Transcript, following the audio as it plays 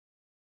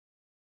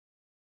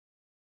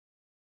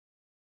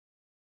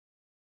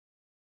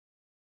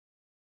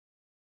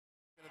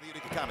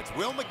Comets.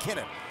 Will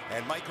McKinnon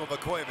and Michael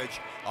Vukovic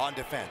on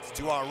defense.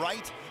 To our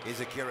right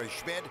is Akira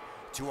Schmid.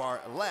 To our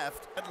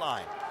left,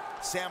 line,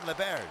 Sam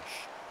LeBerge.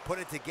 Put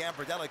it to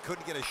Gambardella,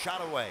 couldn't get a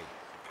shot away.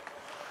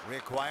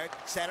 Reacquired,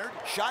 centered,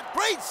 shot,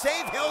 great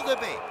save,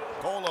 Hildeby.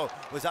 Colo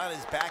was on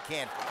his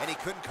backhand and he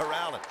couldn't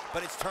corral it,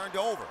 but it's turned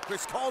over.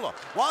 Chris Colo,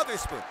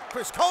 Wotherspoon,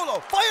 Chris Colo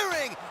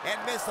firing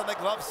and missed on the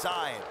glove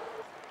side.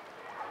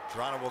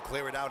 Toronto will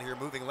clear it out here,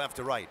 moving left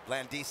to right.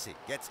 Blandisi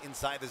gets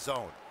inside the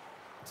zone.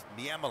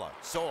 Niemela,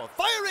 Solo,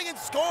 firing and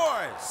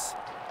scores!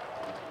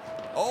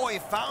 Oh, he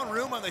found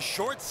room on the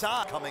short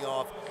side. Coming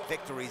off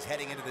victories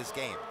heading into this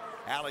game.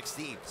 Alex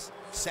Steves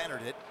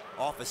centered it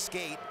off a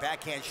skate,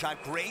 backhand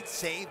shot, great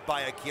save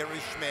by Akira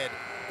Schmid.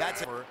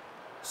 That's it.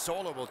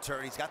 Solo will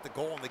turn, he's got the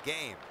goal in the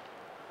game.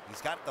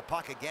 He's got the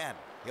puck again.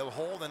 He'll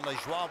hold and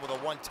Lejoie with a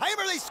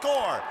one-timer, they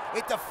score!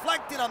 It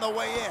deflected on the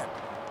way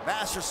in.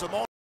 Master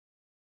Simone.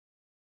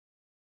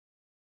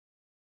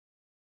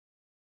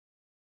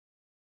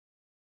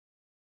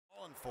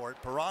 For it,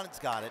 Perron's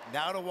got it,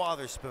 now to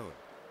Wotherspoon.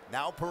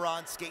 Now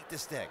Perron skate to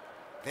stick.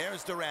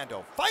 There's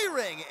Durando,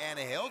 firing, and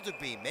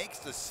Hildeby makes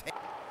the save.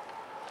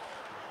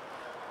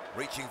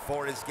 Reaching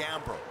forward is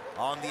Gambro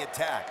on the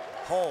attack.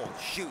 Hold,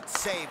 shoot,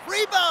 save,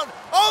 rebound!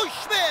 Oh,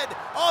 Schmid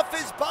off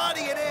his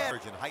body and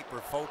in. Hyper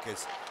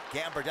focus.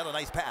 Gambardella,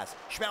 nice pass.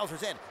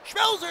 Schmelzer's in.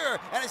 Schmelzer!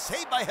 And a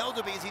save by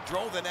Hildeby as he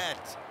drove the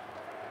net.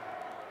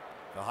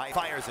 The high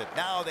fires it.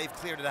 Now they've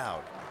cleared it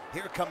out.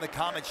 Here come the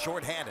Comets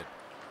shorthanded.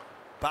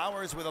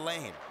 Bowers with a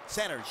lane.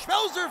 Centered.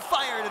 Schmelzer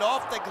fired it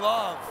off the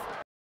glove.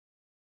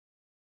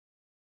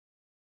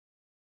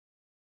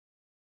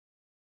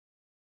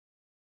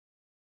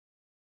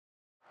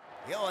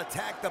 He'll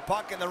attack the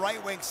puck in the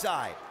right wing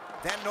side.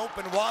 Then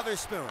open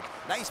Wotherspoon.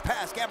 Nice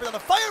pass. Gambardella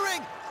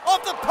firing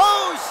off the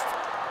post.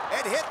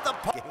 It hit the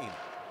puck.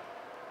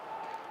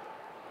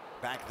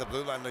 Back to the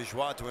blue line.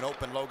 Lejoie to an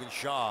open Logan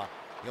Shaw.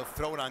 He'll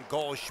throw it on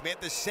goal. Schmid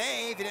the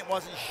save. He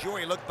wasn't sure.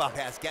 He looked back.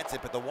 Pass gets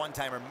it, but the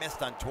one-timer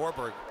missed on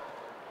Torberg.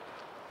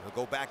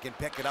 He'll go back and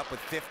pick it up with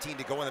 15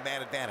 to go in the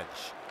man advantage.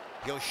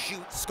 He'll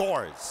shoot,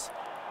 scores.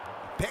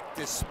 Picked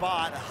his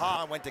spot.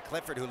 Ha went to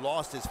Clifford, who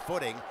lost his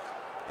footing.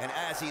 And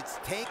as he's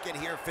taken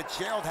here,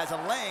 Fitzgerald has a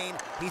lane.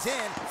 He's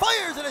in,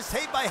 fires, and a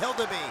save by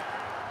Hildeby.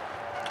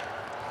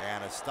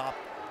 And a stop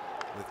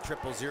with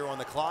 0-0 on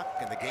the clock.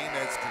 And the game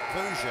at its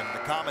conclusion, the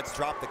Comets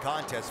drop the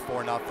contest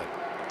 4-0.